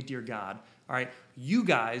 hopefully, dear God, all right, you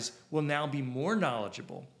guys will now be more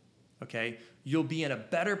knowledgeable, okay? You'll be in a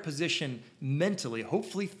better position mentally,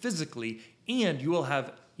 hopefully physically, and you will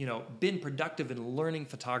have, been productive in learning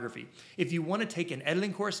photography. If you want to take an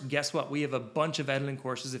editing course, guess what? We have a bunch of editing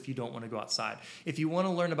courses if you don't want to go outside. If you want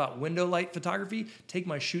to learn about window light photography, take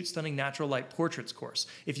my Shoot Stunning Natural Light Portraits course.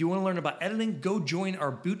 If you want to learn about editing, go join our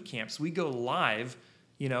boot camps. We go live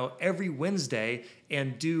every Wednesday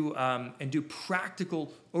and do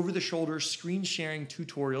practical over-the-shoulder screen sharing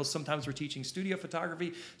tutorials. Sometimes we're teaching studio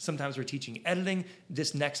photography. Sometimes we're teaching editing.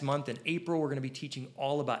 This next month in April, we're going to be teaching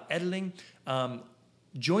all about editing.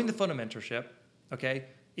 Join the photo mentorship, okay?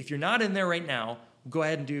 If you're not in there right now, go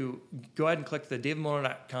ahead and click the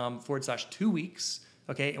davidmolnar.com/2 weeks,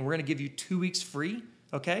 okay? And we're going to give you 2 weeks free,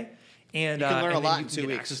 okay? And you can learn a lot in 2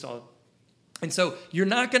 weeks. Access to all. And so you're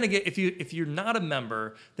not going to get, if you're not a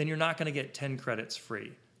member, then you're not going to get 10 credits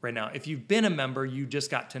free right now. If you've been a member, you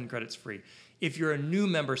just got 10 credits free. If you're a new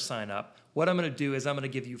member sign up, what I'm going to do is I'm going to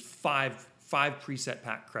give you five preset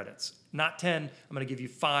pack credits. Not 10, I'm going to give you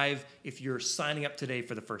 5 if you're signing up today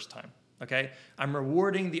for the first time. Okay? I'm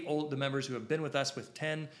rewarding the members who have been with us with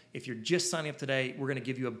 10. If you're just signing up today, we're going to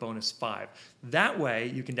give you a bonus 5. That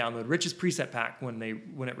way, you can download Rich's preset pack when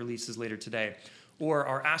it releases later today, or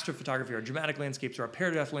our astrophotography, our dramatic landscapes, or our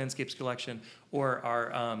Paragraph landscapes collection, or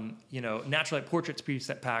our natural light portraits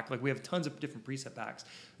preset pack. We have tons of different preset packs,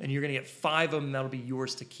 and you're going to get 5 of them that'll be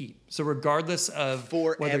yours to keep. So regardless of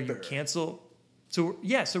whether you cancel. So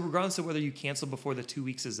regardless of whether you cancel before the 2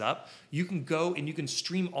 weeks is up, you can go and you can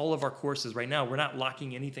stream all of our courses right now. We're not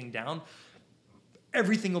locking anything down.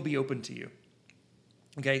 Everything will be open to you.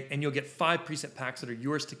 Okay? And you'll get 5 preset packs that are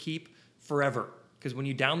yours to keep forever. Because when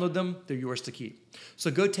you download them, they're yours to keep.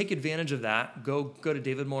 So go take advantage of that. Go to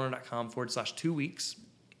davidmolnar.com/2 weeks,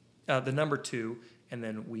 the number 2, and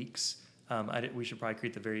then weeks. We should probably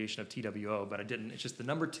create the variation of TWO, but I didn't. It's just the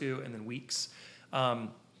number 2 and then weeks.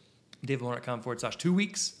 davidmolnar.com/2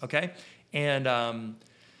 weeks, okay? And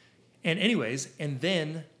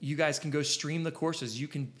then you guys can go stream the courses. You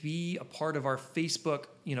can be a part of our Facebook,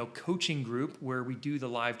 coaching group where we do the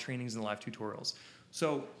live trainings and live tutorials.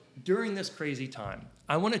 So during this crazy time,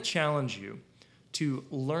 I want to challenge you to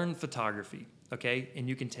learn photography, okay? And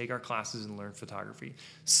you can take our classes and learn photography.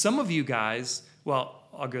 Some of you guys, well,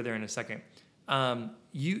 I'll go there in a second. I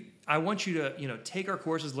want you to, take our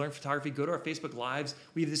courses, learn photography, go to our Facebook Lives.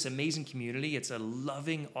 We have this amazing community. It's a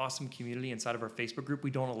loving, awesome community inside of our Facebook group.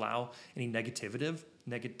 We don't allow any negativity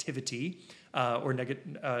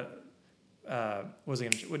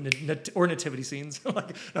or nativity scenes.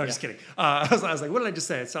 Just kidding. I was like, what did I just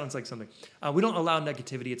say? It sounds like something. We don't allow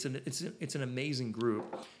negativity. It's an amazing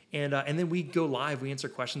group, And then we go live. We answer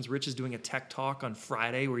questions. Rich is doing a tech talk on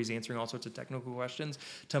Friday where he's answering all sorts of technical questions.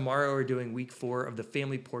 Tomorrow we're doing week 4 of the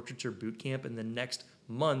Family Portraiture Boot Camp, and the next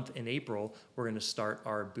month in April we're going to start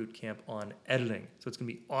our boot camp on editing. So it's going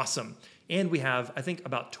to be awesome. And we have, I think,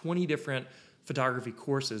 about 20 different photography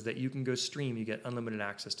courses that you can go stream. You get unlimited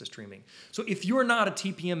access to streaming. So if you're not a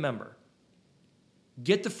TPM member,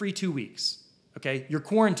 get the free 2 weeks. Okay, you're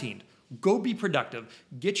quarantined. Go be productive.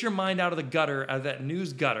 Get your mind out of the gutter, out of that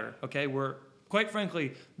news gutter. Okay, where quite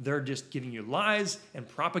frankly they're just giving you lies and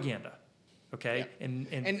propaganda. Okay, yeah.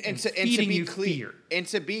 and feeding you fear. And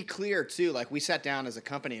to be clear too, like we sat down as a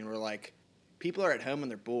company and we're like, people are at home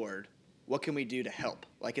and they're bored. What can we do to help?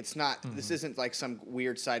 Like it's not. This isn't like some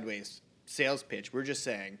weird sideways sales pitch. We're just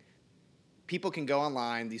saying people can go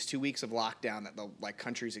online these 2 weeks of lockdown that the like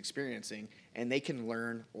country's experiencing, and they can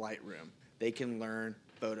learn Lightroom. They can learn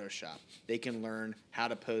Photoshop. They can learn how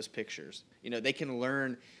to pose pictures. You know, they can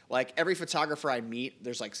learn, like every photographer I meet,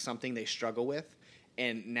 there's like something they struggle with.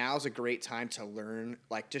 And now's a great time to learn,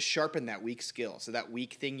 like to sharpen that weak skill. So that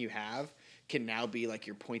weak thing you have can now be like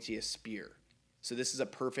your pointiest spear. So this is a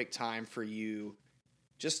perfect time for you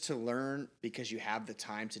just to learn because you have the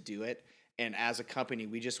time to do it. And as a company,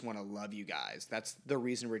 we just want to love you guys. That's the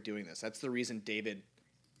reason we're doing this. That's the reason David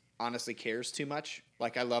honestly cares too much.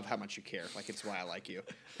 Like, I love how much you care. Like, it's why I like you.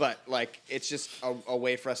 But, like, it's just a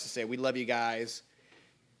way for us to say, we love you guys.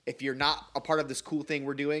 If you're not a part of this cool thing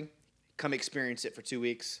we're doing, come experience it for 2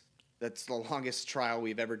 weeks. That's the longest trial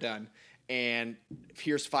we've ever done. And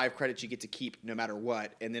here's 5 credits you get to keep no matter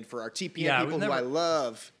what. And then for our TPM people who I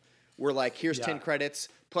love, we're like, here's 10 credits.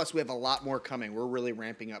 Plus, we have a lot more coming. We're really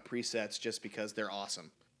ramping up presets just because they're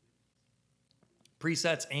awesome.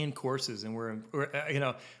 Presets and courses, and we're you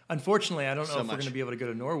know, unfortunately, I don't know if we're going to be able to go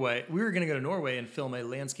to Norway. We were going to go to Norway and film a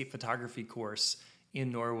landscape photography course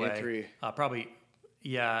in Norway. Probably,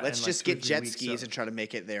 yeah. Let's just get jet skis and try to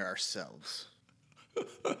make it there ourselves. Are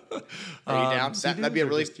you down? That'd be a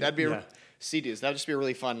really Sea-Doos. That'd just be a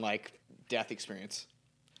really fun like death experience.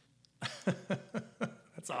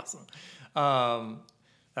 That's awesome.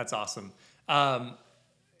 That's awesome.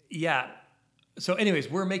 Yeah. So anyways,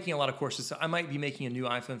 we're making a lot of courses. So I might be making a new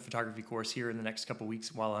iPhone photography course here in the next couple of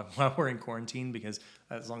weeks while we're in quarantine, because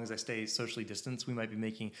as long as I stay socially distanced, we might be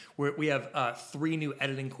making, we have 3 new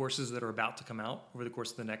editing courses that are about to come out over the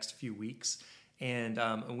course of the next few weeks. And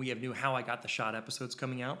we have new How I Got the Shot episodes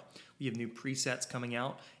coming out. We have new presets coming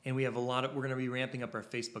out. And we have we're going to be ramping up our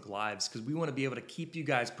Facebook Lives because we want to be able to keep you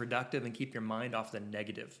guys productive and keep your mind off the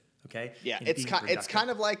negative. Okay? Yeah, it's kind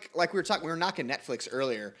of like we were knocking Netflix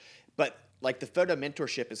earlier, but like the photo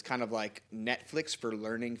mentorship is kind of like Netflix for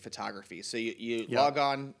learning photography. So you log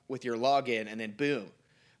on with your login and then boom,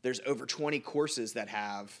 there's over 20 courses that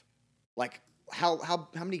have like how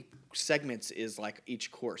many segments is like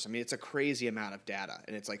each course? I mean, it's a crazy amount of data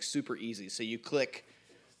and it's like super easy. So you click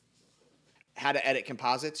how to edit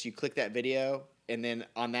composites, you click that video, and then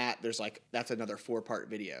on that there's like that's another 4-part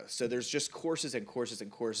video. So there's just courses and courses and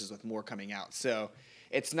courses with more coming out. So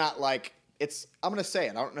it's not like I'm going to say it.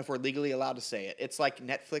 I don't know if we're legally allowed to say it. It's like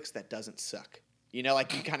Netflix that doesn't suck. You know,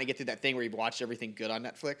 like you kind of get through that thing where you've watched everything good on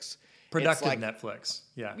Netflix. Productive Netflix.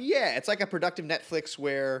 Yeah. Yeah. It's like a productive Netflix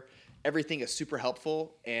where everything is super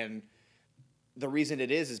helpful. And the reason it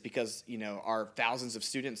is because, you know, our thousands of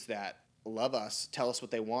students that love us tell us what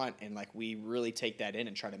they want. And like we really take that in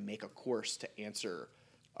and try to make a course to answer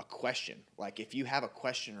a question. Like if you have a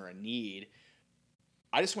question or a need,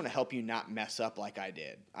 I just want to help you not mess up like I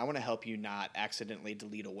did. I want to help you not accidentally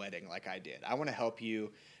delete a wedding like I did. I want to help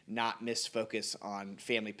you not miss focus on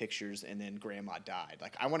family pictures and then grandma died.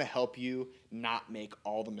 Like I want to help you not make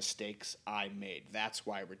all the mistakes I made. That's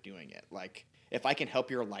why we're doing it. Like if I can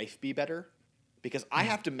help your life be better, because I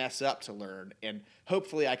have to mess up to learn, and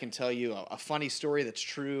hopefully I can tell you a funny story that's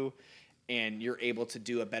true and you're able to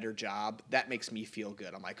do a better job. That makes me feel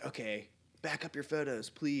good. I'm like, okay, back up your photos,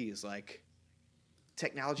 please. Like,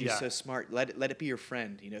 technology is so smart. Let it be your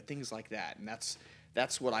friend, you know, things like that. And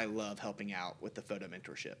that's what I love helping out with the photo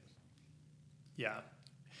mentorship. Yeah.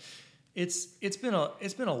 It's been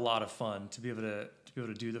a lot of fun to be able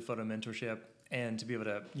to do the photo mentorship and to be able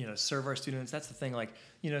to, you know, serve our students. That's the thing, like,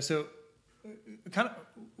 you know, so kind of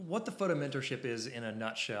what the photo mentorship is in a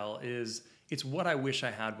nutshell is it's what I wish I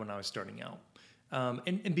had when I was starting out.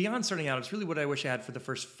 And beyond starting out, it's really what I wish I had for the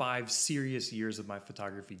first 5 serious years of my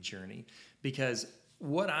photography journey, because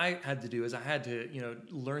what I had to do is I had to, you know,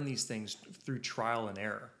 learn these things through trial and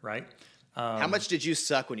error, right? How much did you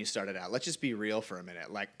suck when you started out? Let's just be real for a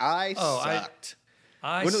minute. Like I sucked.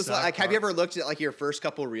 I when it was sucked like, have you ever looked at like your first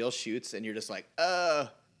couple reel shoots and you're just like,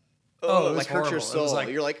 Oh, it was like hurt your horrible. soul.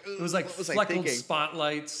 You're like, it was like what was I fleckled thinking?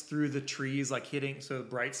 spotlights through the trees, like hitting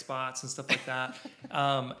bright spots and stuff like that.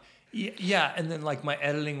 Yeah, and then like my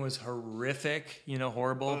editing was horrific,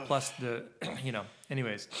 horrible. Plus the,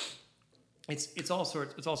 anyways, it's all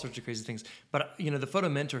sorts of crazy things. But the photo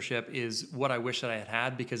mentorship is what I wish that I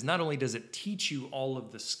had because not only does it teach you all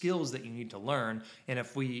of the skills that you need to learn, and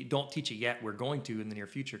if we don't teach it yet, we're going to in the near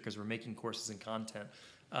future because we're making courses and content.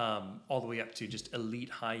 All the way up to just elite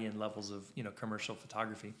high-end levels of commercial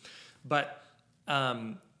photography, but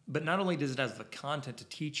not only does it have the content to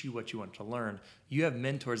teach you what you want to learn, you have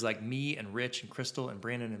mentors like me and Rich and Crystal and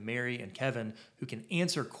Brandon and Mary and Kevin who can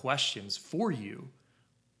answer questions for you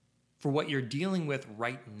for what you're dealing with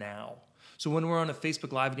right now. So when we're on a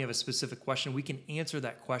Facebook Live and you have a specific question, we can answer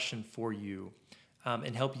that question for you.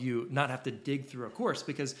 And help you not have to dig through a course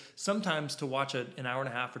because sometimes to watch an hour and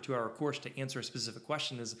a half or 2 hour course to answer a specific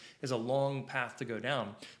question is a long path to go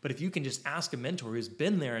down. But if you can just ask a mentor who's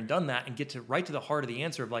been there and done that and get right to the heart of the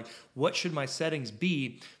answer of like, what should my settings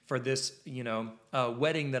be for this,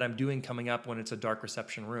 wedding that I'm doing coming up when it's a dark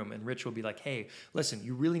reception room? And Rich will be like, hey, listen,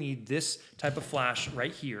 you really need this type of flash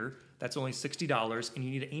right here. That's only $60, and you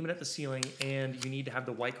need to aim it at the ceiling, and you need to have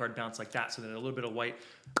the white card bounce like that so that a little bit of white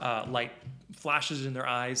light flashes in their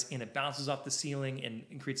eyes, and it bounces off the ceiling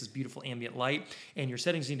and creates this beautiful ambient light. And your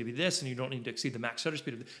settings need to be this, and you don't need to exceed the max shutter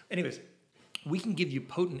speed. Anyways, we can give you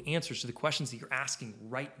potent answers to the questions that you're asking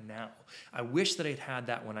right now. I wish that I'd had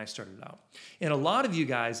that when I started out. And a lot of you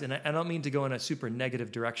guys, and I don't mean to go in a super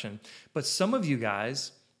negative direction, but some of you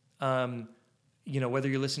guys, whether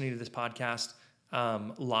you're listening to this podcast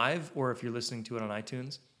live or if you're listening to it on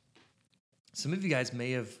iTunes, some of you guys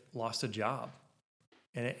may have lost a job,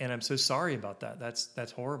 and I'm so sorry about that.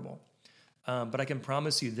 That's horrible. But I can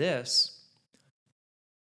promise you this: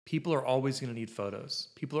 people are always going to need photos.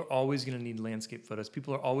 People are always going to need landscape photos.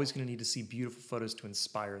 People are always going to need to see beautiful photos to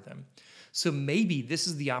inspire them. So maybe this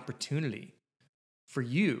is the opportunity for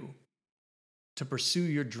you to pursue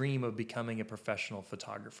your dream of becoming a professional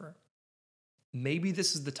photographer. Maybe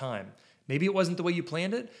this is the time. Maybe it wasn't the way you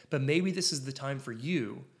planned it, but maybe this is the time for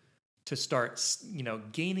you to start,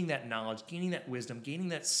 gaining that knowledge, gaining that wisdom, gaining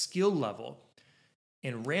that skill level,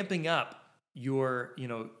 and ramping up your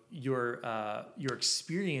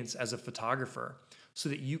experience as a photographer, so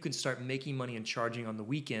that you can start making money and charging on the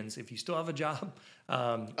weekends if you still have a job.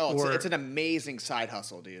 It's an amazing side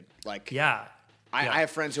hustle, dude. I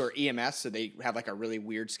have friends who are EMS, so they have like a really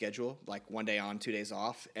weird schedule, like 1 day on, 2 days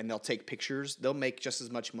off, and they'll take pictures. They'll make just as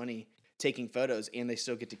much money taking photos, and they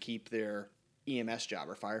still get to keep their EMS job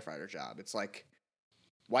or firefighter job. It's like,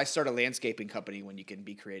 why start a landscaping company when you can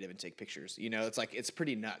be creative and take pictures? It's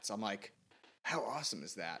pretty nuts. I'm like, how awesome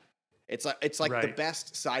is that? It's like right. The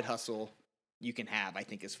best side hustle you can have, I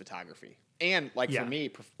think, is photography. And for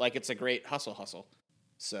me, it's a great hustle.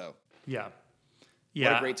 So yeah.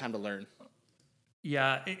 What a great time to learn.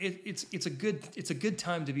 Yeah, it's a good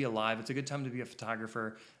time to be alive. It's a good time to be a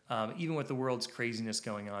photographer, even with the world's craziness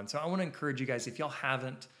going on. So I want to encourage you guys, if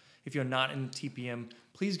you're not in TPM,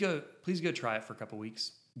 please go try it for a couple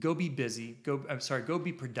weeks. Go be busy. Go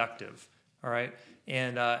be productive. All right,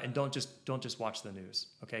 and don't just watch the news,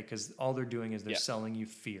 okay? Because all they're doing is they're selling you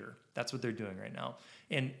fear. That's what they're doing right now.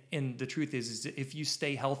 And the truth is if you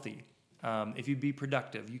stay healthy, if you be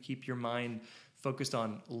productive, you keep your mind focused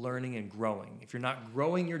on learning and growing. If you're not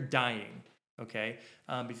growing, you're dying, okay?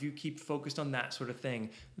 If you keep focused on that sort of thing,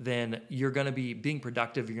 then you're going to be being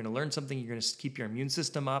productive. You're going to learn something. You're going to keep your immune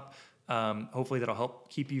system up. Hopefully that'll help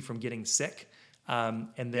keep you from getting sick. And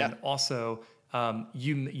then also,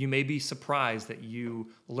 you may be surprised that you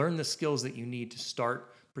learn the skills that you need to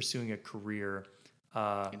start pursuing a career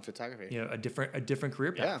in photography. A different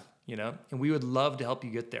career path. And we would love to help you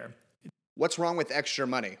get there. What's wrong with extra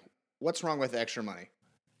money? What's wrong with extra money?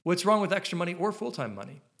 What's wrong with extra money or full-time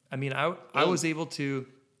money? I mean, I was able to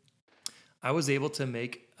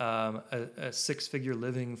make a six-figure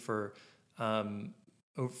living for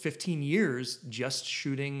over 15 years just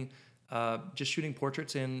shooting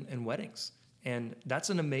portraits and weddings, and that's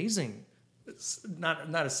an amazing. It's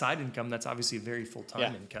not a side income. That's obviously a very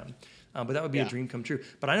full-time income, but that would be a dream come true.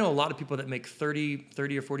 But I know a lot of people that make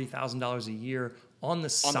 $30,000 or $40,000 a year on the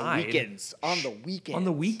side. On the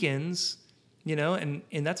weekends.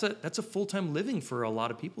 And that's a full-time living for a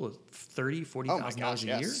lot of people. $30,000, $40,000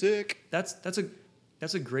 a year. Sick.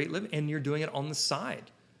 That's a great living, and you're doing it on the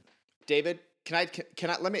side. David, can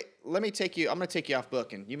I let me take you. I'm going to take you off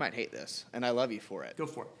book, and you might hate this, and I love you for it. Go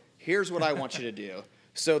for it. Here's what I want you to do.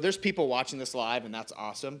 So there's people watching this live, and that's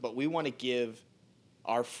awesome. But we want to give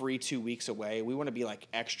our free 2 weeks away. We want to be like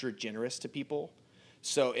extra generous to people.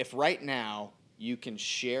 So if right now you can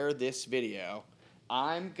share this video.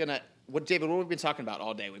 David, what have we been talking about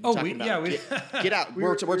all day? We've been talking about get out.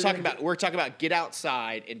 We're talking about get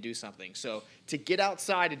outside and do something. So to get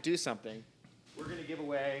outside and do something, we're going to give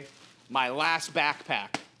away my last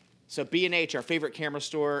backpack. So B&H, our favorite camera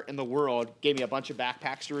store in the world, gave me a bunch of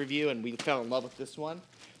backpacks to review, and we fell in love with this one.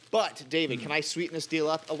 But David, can I sweeten this deal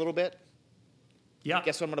up a little bit? Yeah.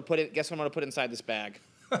 Guess what I'm gonna put inside this bag?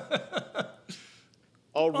 A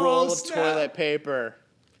roll of toilet paper.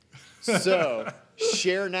 So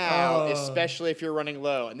share now, especially if you're running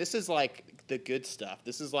low. And this is like the good stuff.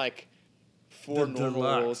 This is like 4 normal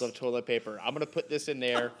rolls of toilet paper. I'm gonna put this in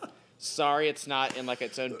there. Sorry, it's not in like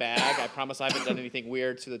its own bag. I promise I haven't done anything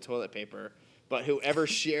weird to the toilet paper. But whoever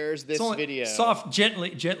shares this video, soft,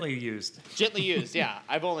 gently used. Gently used, yeah.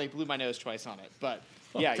 I've only blew my nose twice on it, but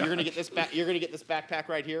yeah, you're gonna get this You're gonna get this backpack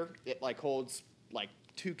right here. It like holds like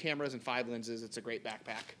 2 cameras and 5 lenses. It's a great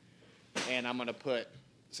backpack, and I'm gonna put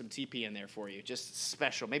some TP in there for you, just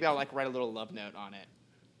special. Maybe I'll like write a little love note on it.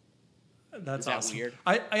 That's awesome. Weird?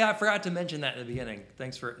 I forgot to mention that in the beginning.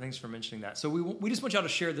 Thanks for mentioning that. So we just want y'all to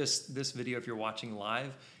share this video if you're watching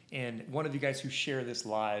live, and one of you guys who share this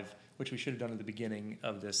live, which we should have done at the beginning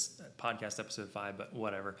of this podcast, episode 5, but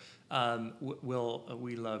whatever.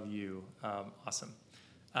 We love you. Awesome.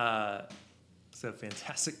 So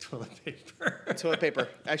fantastic toilet paper. Toilet paper.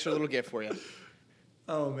 Extra little gift for you.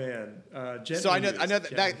 Oh man. Gently so I know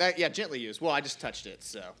used, that gently used. Well, I just touched it,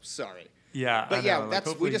 so sorry. Yeah, but yeah,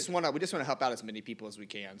 that's we just want to help out as many people as we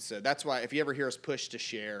can. So that's why if you ever hear us push to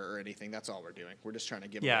share or anything, that's all we're doing. We're just trying to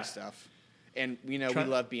give away stuff, and we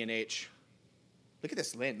love B&H. Look at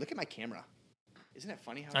this lens. Look at my camera. Isn't it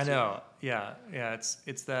funny how? I know. Yeah.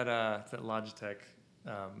 It's that Logitech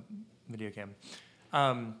video cam.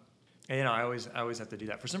 And, I always have to do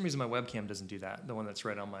that. For some reason, my webcam doesn't do that. The one that's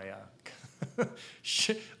right on my.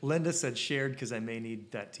 Linda said shared because I may need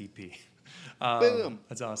that TP. Boom.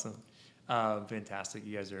 That's awesome. Fantastic.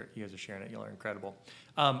 You guys are sharing it. Y'all are incredible.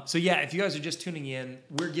 So yeah, if you guys are just tuning in,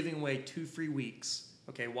 we're giving away 2 free weeks.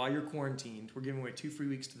 Okay, while you're quarantined, we're giving away 2 free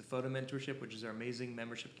weeks to the Photo Mentorship, which is our amazing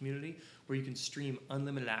membership community where you can stream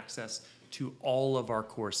unlimited access to all of our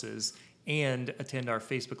courses and attend our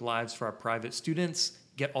Facebook Lives for our private students,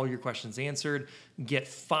 get all your questions answered, get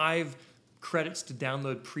 5 credits to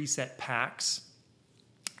download preset packs,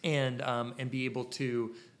 and be able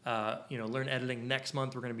to learn editing. Next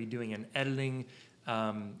month, we're going to be doing an editing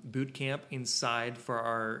boot camp inside for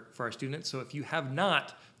our students. So if you have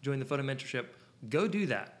not joined the Photo Mentorship, go do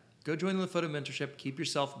that. Go join the Photo Mentorship. Keep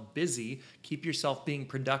yourself busy. Keep yourself being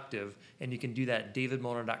productive. And you can do that at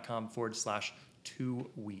davidmolnar.com/2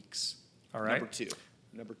 weeks. All right? Number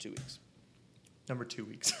 2 weeks. Number 2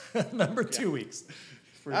 weeks. Number 2 weeks.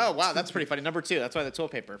 Oh, wow. That's pretty funny. Number 2. That's why the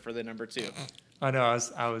toilet paper for the number 2. I know. I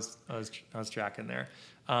was tracking there.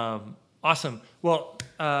 Awesome. Well,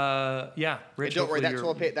 yeah. Rich, don't worry.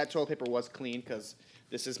 That toilet paper was clean because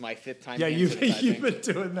this is my 5th time. Yeah, you've been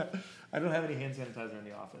doing that. I don't have any hand sanitizer in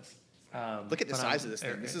the office. Look at the size of this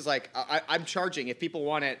thing. This is like I'm charging. If people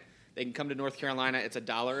want it, they can come to North Carolina. It's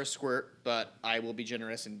 $1 a squirt, but I will be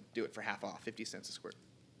generous and do it for half off, 50 cents a squirt.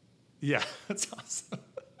 Yeah, that's awesome.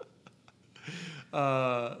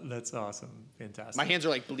 That's awesome. Fantastic. My hands are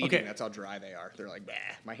like bleeding. Okay. That's how dry they are. They're like, bah.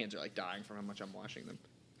 My hands are like dying from how much I'm washing them.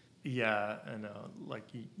 Yeah, I know. Like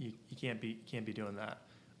you can't be doing that.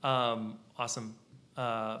 Awesome.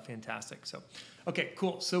 Fantastic. So, okay,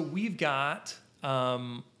 cool. So we've got.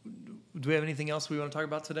 Do we have anything else we want to talk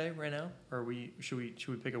about today, right now, or should we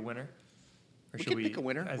pick a winner? Or we can pick a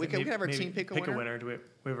winner. We can have our team pick a winner. Pick a winner. Do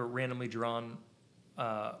we have a randomly drawn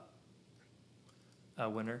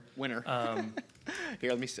winner? Winner.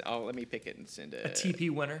 Here, let me pick it and send it. A TP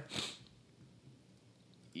winner.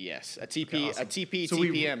 Yes, a TP, awesome. A TP, so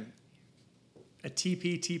TPM. A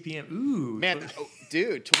TP, TPM. Ooh, man,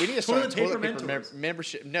 dude, we need to start a toilet paper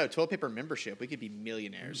membership. No, toilet paper membership. We could be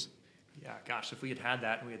millionaires. Yeah, gosh, if we had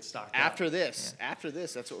that and we had stocked after this,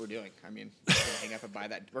 that's what we're doing. I mean, we're gonna hang up and buy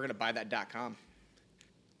that. We're gonna buy that .com.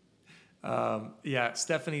 Yeah,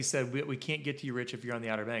 Stephanie said we can't get to you, Rich, if you're on the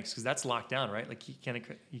Outer Banks because that's locked down, right? Like you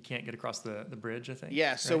can't get across the bridge, I think.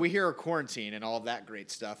 Yeah, so right? we hear a quarantine and all of that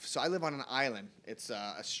great stuff. So I live on an island. It's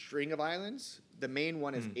a string of islands. The main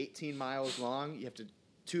one is 18 miles long. You have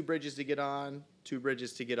 2 bridges to get on, 2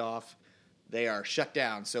 bridges to get off. They are shut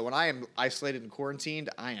down. So when I am isolated and quarantined,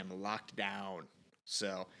 I am locked down.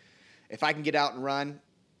 So if I can get out and run,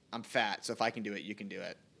 I'm fat. So if I can do it, you can do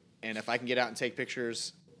it. And if I can get out and take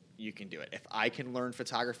pictures, you can do it. If I can learn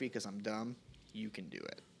photography because I'm dumb, you can do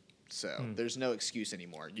it. So there's no excuse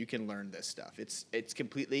anymore. You can learn this stuff. It's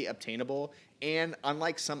completely obtainable. And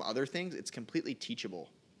unlike some other things, it's completely teachable.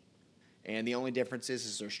 And the only difference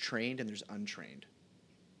is there's trained and there's untrained.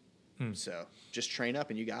 So just train up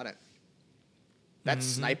and you got it. That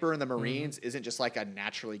sniper in the Marines isn't just like a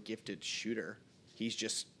naturally gifted shooter. He's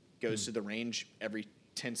just goes to the range every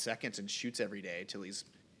 10 seconds and shoots every day till he's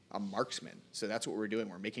a marksman. So that's what we're doing.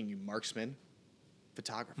 We're making you marksmen,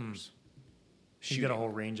 photographers. You got a whole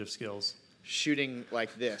range of skills. Shooting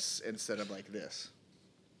like this instead of like this.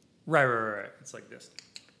 Right. It's like this.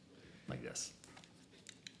 Like this.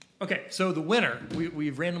 Okay, so the winner,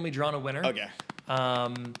 we've randomly drawn a winner. Okay.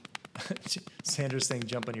 Sanders saying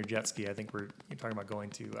jump on your jet ski. I think you're talking about going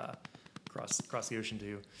to across the ocean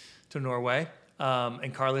to Norway.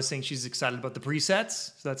 And Carla's saying she's excited about the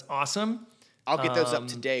presets, so that's awesome. I'll get those up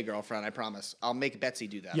today, girlfriend. I promise. I'll make Betsy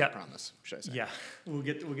do that. Yeah. I promise. Should I say? Yeah, we'll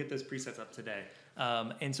get those presets up today.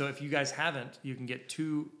 And so if you guys haven't, you can get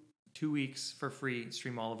two weeks for free.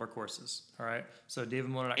 Stream all of our courses. All right. So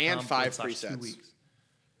davidmona.com and 5 presets. 2 presets. weeks.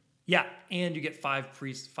 Yeah, and you get 5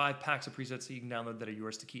 packs of presets that you can download that are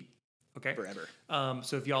yours to keep. Okay. Forever.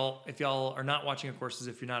 So if y'all are not watching our courses,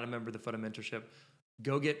 if you're not a member of the Photo Mentorship,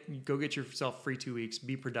 go get yourself free 2 weeks.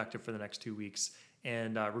 Be productive for the next 2 weeks.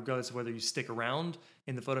 And regardless of whether you stick around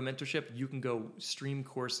in the Photo Mentorship, you can go stream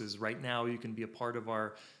courses right now. You can be a part of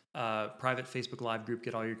our private Facebook Live group,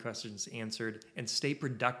 get all your questions answered, and stay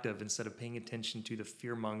productive instead of paying attention to the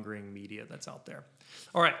fear-mongering media that's out there.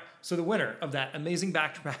 All right, so the winner of that amazing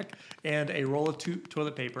backpack and a roll of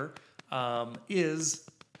toilet paper is...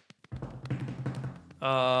 you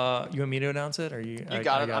want me to announce it? Or you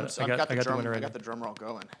got it. I got the drum roll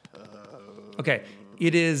going. Okay.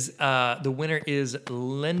 It is the winner is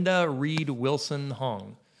Linda Reed Wilson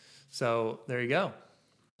Hong. So there you go.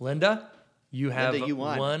 Linda, you have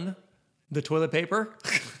won the toilet paper.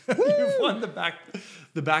 You've won the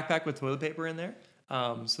backpack with toilet paper in there.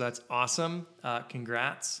 So that's awesome.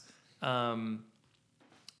 Congrats.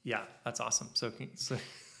 Yeah, that's awesome. So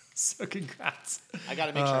congrats. I got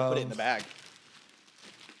to make sure I put it in the bag.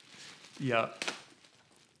 Yeah.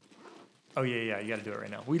 Oh, yeah. You got to do it right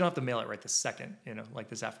now. We don't have to mail it right this second, like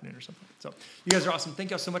this afternoon or something. So you guys are awesome.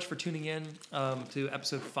 Thank you all so much for tuning in to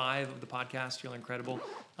episode 5 of the podcast. You're incredible.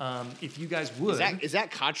 If you guys would... Is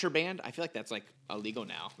that contraband? I feel like that's like illegal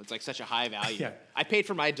now. It's like such a high value. Yeah. I paid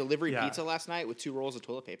for my delivery pizza last night with 2 rolls of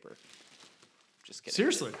toilet paper. Just kidding.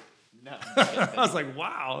 Seriously? No. I was like,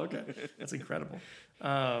 wow, okay. That's incredible.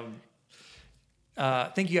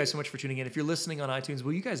 Thank you guys so much for tuning in. If you're listening on iTunes,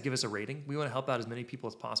 will you guys give us a rating? We want to help out as many people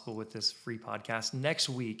as possible with this free podcast. Next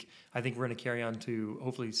week, I think we're going to carry on to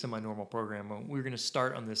hopefully semi-normal program. We're going to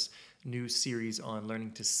start on this new series on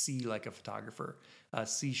learning to see like a photographer,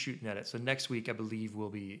 see, shoot, and edit. So next week, I believe we'll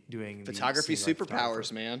be doing photography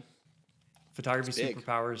superpowers, man. Photography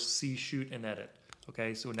superpowers, see, shoot, and edit.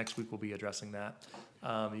 Okay, so next week we'll be addressing that.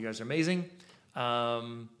 You guys are amazing. I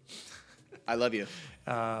love you.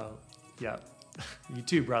 Yeah. You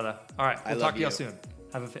too, brother. All right, we'll talk to y'all soon.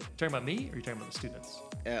 Talking about me, or are you talking about the students?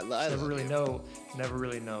 Yeah, never really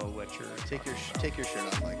know what you're. Take your shirt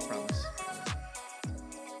off, Mike. Promise.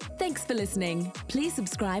 Thanks for listening. Please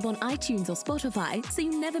subscribe on iTunes or Spotify so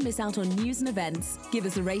you never miss out on news and events. Give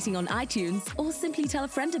us a rating on iTunes or simply tell a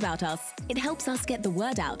friend about us. It helps us get the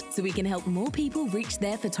word out so we can help more people reach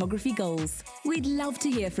their photography goals. We'd love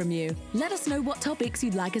to hear from you. Let us know what topics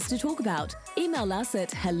you'd like us to talk about. Email us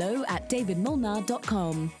at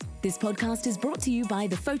hello@davidmolnar.com. This podcast is brought to you by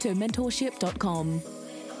thephotomentorship.com.